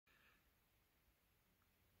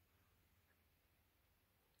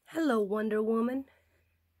Hello, Wonder Woman.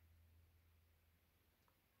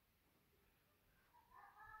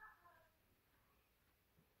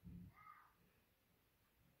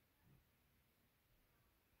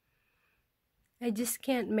 I just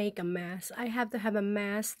can't make a mask. I have to have a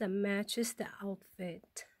mask that matches the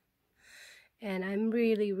outfit. And I'm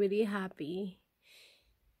really, really happy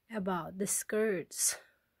about the skirts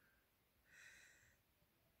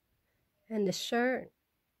and the shirt.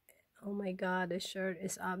 Oh my god, the shirt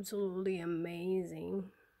is absolutely amazing.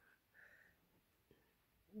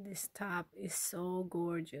 This top is so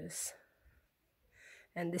gorgeous.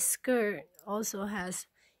 And the skirt also has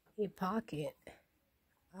a pocket.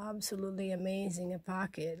 Absolutely amazing, a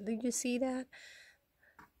pocket. Did you see that?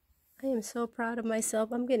 I am so proud of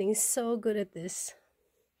myself. I'm getting so good at this.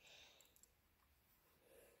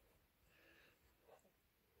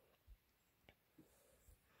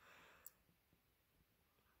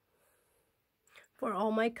 For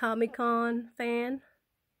all my Comic-Con fan,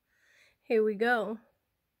 here we go.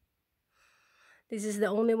 This is the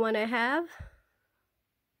only one I have.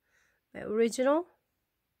 My original.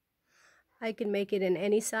 I can make it in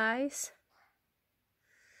any size.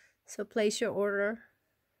 So place your order.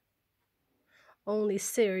 Only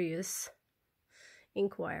serious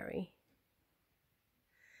inquiry.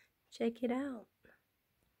 Check it out.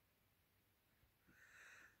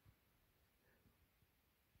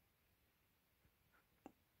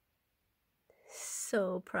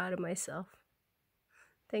 So proud of myself.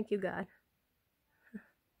 Thank you, God.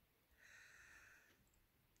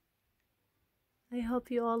 I hope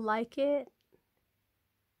you all like it.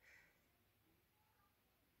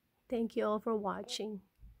 Thank you all for watching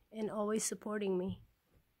and always supporting me.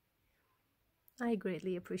 I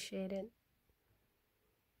greatly appreciate it.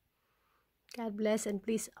 God bless, and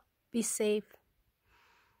please be safe.